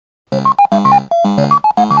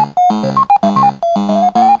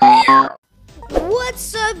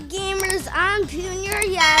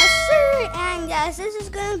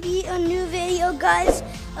a new video, guys,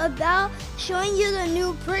 about showing you the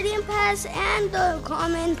new Pretty Pass and the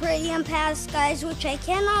common Pretty Pass, guys, which I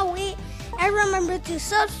cannot wait. And remember to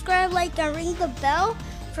subscribe, like, and ring the bell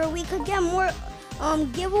for we could get more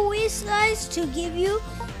giveaways, guys, to give you.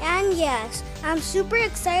 And yes, I'm super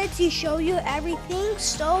excited to show you everything,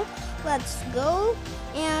 so let's go.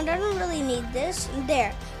 And I don't really need this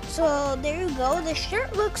there, so there you go. The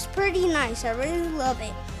shirt looks pretty nice. I really love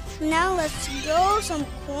it. Now let's go. Some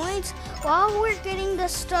coins while we're getting the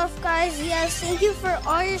stuff, guys. Yes, thank you for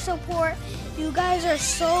all your support. You guys are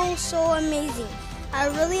so amazing. I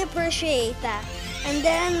really appreciate that. And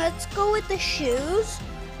then let's go with the shoes.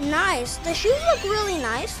 Nice. The shoes look really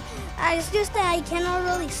nice. It's just that I cannot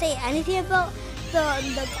really say anything about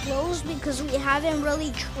the clothes because we haven't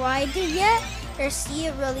really tried it yet or see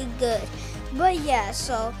it really good. But yeah,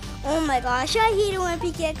 so oh my gosh, I hate it when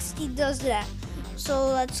PKXD does that. So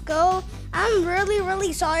let's go. I'm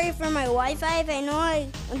really sorry for my Wi-Fi. I know I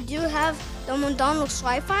do have the McDonald's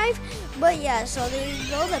Wi-Fi, but yeah, so there you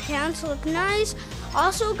go. The pants look nice.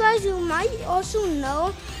 Also, guys, you might also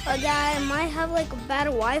know that I might have like a bad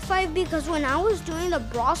Wi-Fi because when I was doing the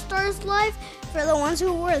Brawl Stars live, for the ones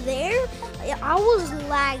who were there, I was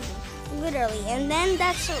lagging, literally. And then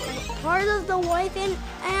that's part of the Wi-Fi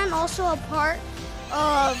and also a part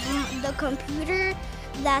of the computer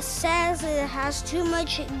that says it has too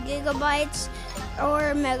much gigabytes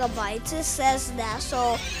or megabytes. It says that,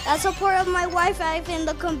 so that's a part of my Wi-Fi in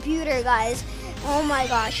the computer, guys. Oh my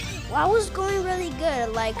gosh, I was going really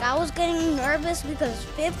good. Like, I was getting nervous because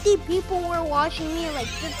 50 people were watching me, like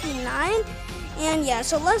 59. And yeah,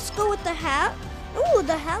 so let's go with the hat. Ooh,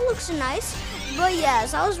 the hat looks nice. But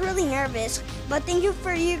yes, I was really nervous. But thank you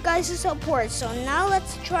for you guys' support. So now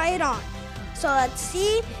let's try it on. So let's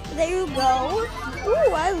see. There you go.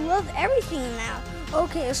 Ooh, I love everything now.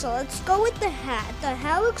 Okay, so let's go with the hat. The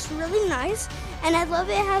hat looks really nice. And I love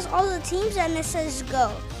it has all the teams and it says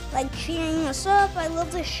go. Like cheering us up. I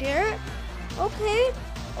love the shirt. Okay.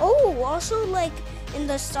 Oh, also like in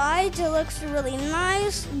the sides it looks really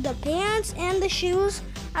nice. The pants and the shoes.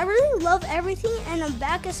 I really love everything. And the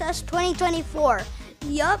back it says 2024.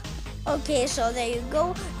 Yup. Okay, so there you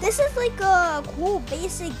go. This is like a cool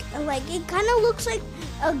basic, like it kind of looks like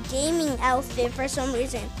a gaming outfit for some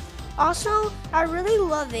reason. Also, I really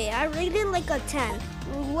love it. I rate it like a 10.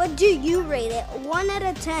 What do you rate it? 1 out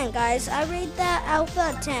of 10, guys. I rate that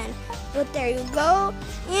outfit a 10. But there you go.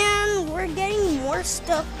 And we're getting more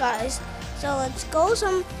stuff, guys. So let's go.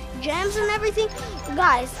 Some gems and everything.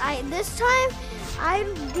 Guys, this time,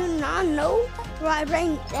 I do not know. Right,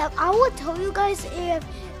 I will tell you guys if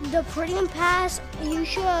the Pretty Pass, you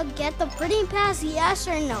should get the Pretty Pass, yes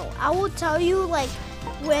or no. I will tell you like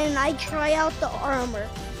when I try out the armor.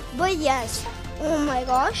 But yes, oh my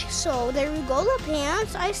gosh, so there we go, the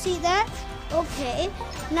pants, I see that. Okay,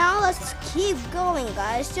 now let's keep going,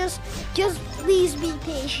 guys. Just please be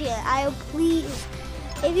patient, please.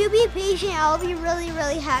 If you be patient, I'll be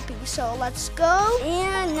really happy. So let's go,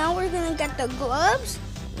 and now we're gonna get the gloves.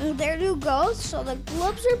 And there you go. So the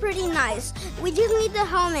gloves are pretty nice. We just need the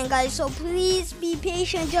helmet, guys. So please be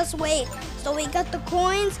patient. Just wait. So we got the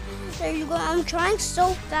coins. There you go. I'm trying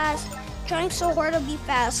so fast. Trying so hard to be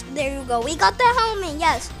fast. There you go. We got the helmet.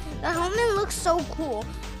 Yes. The helmet looks so cool.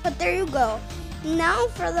 But there you go. Now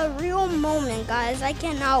for the real moment, guys. I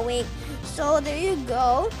cannot wait. So there you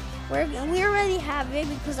go. We already have it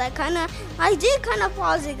because I did kind of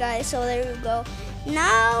pause it, guys. So there you go.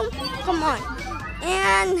 Now, come on.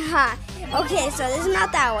 And okay, so this is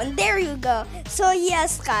not that one. There you go. So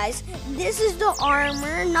yes, guys, this is the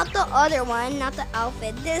armor, not the other one, not the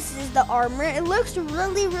outfit. This is the armor. It looks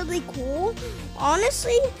really cool.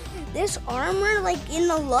 Honestly, this armor, like in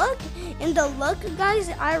the look, guys,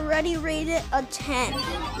 I already rated a 10,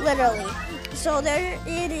 literally. So there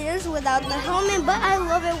it is without the helmet, but I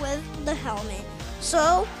love it with the helmet.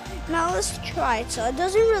 So now let's try it. So it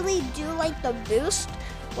doesn't really do like the boost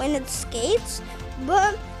when it skates,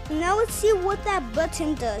 but now let's see what that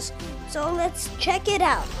button does. So let's check it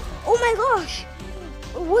out. Oh my gosh,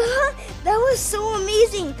 what? That was so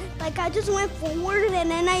amazing. Like I just went forward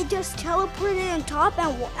and then I just teleported on top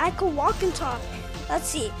and I could walk on top. Let's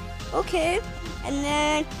see. Okay, and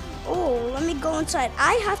then let me go inside.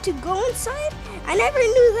 I have to go inside? I never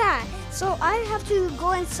knew that. So I have to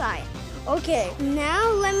go inside. Okay,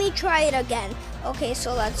 now let me try it again. Okay,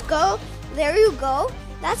 so let's go. There you go.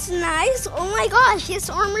 That's nice. Oh my gosh, this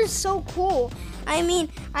armor is so cool. I mean,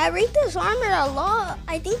 I rate this armor a lot.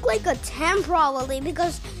 I think like a 10 probably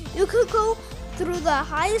because you could go through the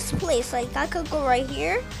highest place. Like I could go right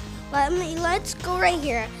here. Let's go right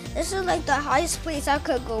here. This is like the highest place I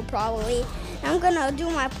could go probably. I'm gonna do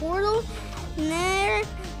my portal.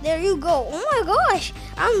 There you go. Oh my gosh,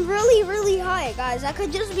 I'm really high, guys. I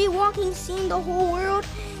could just be walking, seeing the whole world.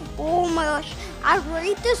 Oh my gosh, I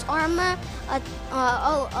rate this armor a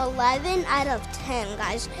 11 out of 10,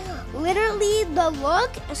 guys. Literally, the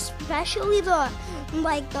look, especially the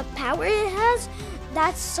power it has,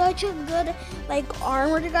 that's such a good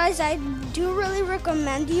armor, guys. I do really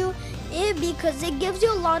recommend you it because it gives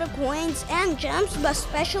you a lot of coins and gems, but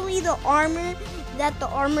especially the armor. That the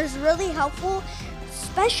armor is really helpful.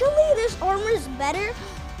 Especially this armor is better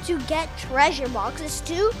to get treasure boxes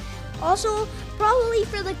too. Also, probably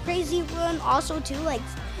for the crazy run also too. Like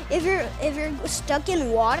if you're stuck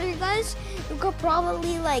in water, guys, you could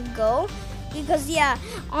probably go. Because yeah,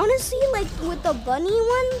 honestly, with the bunny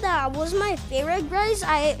one, that was my favorite, guys.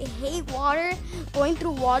 I hate water, going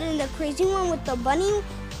through water, and the crazy one with the bunny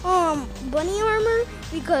armor,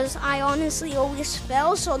 because I honestly always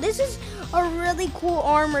fell. So this is a really cool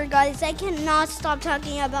armor, guys. I cannot stop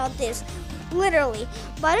talking about this, literally.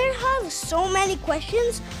 But I have so many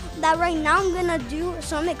questions that right now I'm gonna do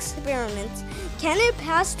some experiments. Can it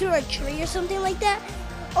pass through a tree or something like that?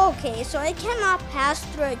 Okay, so it cannot pass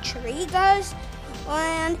through a tree, guys,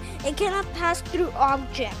 and it cannot pass through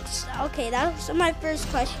objects. Okay, that's my first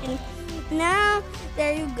question. Now,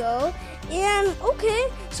 there you go. And okay,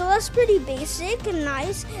 so that's pretty basic and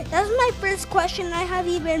nice. That's my first question. I have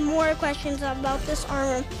even more questions about this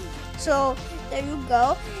armor. So there you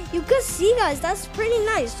go. You can see, guys, that's pretty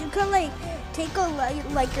nice. You can take a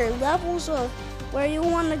your levels of where you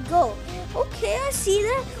want to go. Okay, I see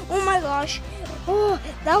that. Oh my gosh. Oh,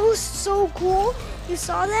 that was so cool. You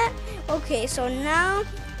saw that? Okay, so now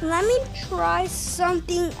let me try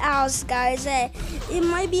something else, guys. It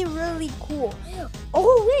might be really cool.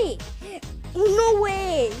 Oh, wait. No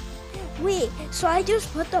way. Wait, so I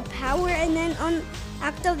just put the power and then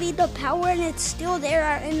activate the power and it's still there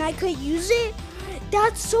and I could use it?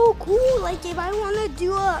 That's so cool. If I want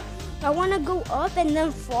to I want to go up and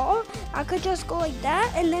then fall, I could just go like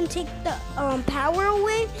that and then take the power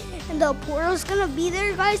away and the portal's gonna be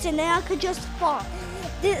there, guys, and then I could just fall.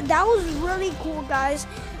 That was really cool, guys.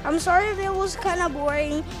 I'm sorry if it was kind of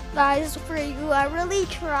boring, guys, for you. I really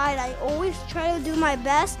tried. I always try to do my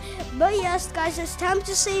best. But yes, guys, it's time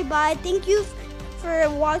to say bye. Thank you for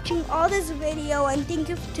watching all this video, and thank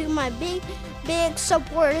you to my big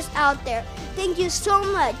supporters out there. Thank you so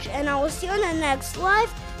much, and I will see you on the next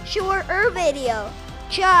live shorter video.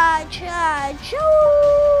 Ciao, ciao,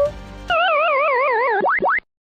 ciao.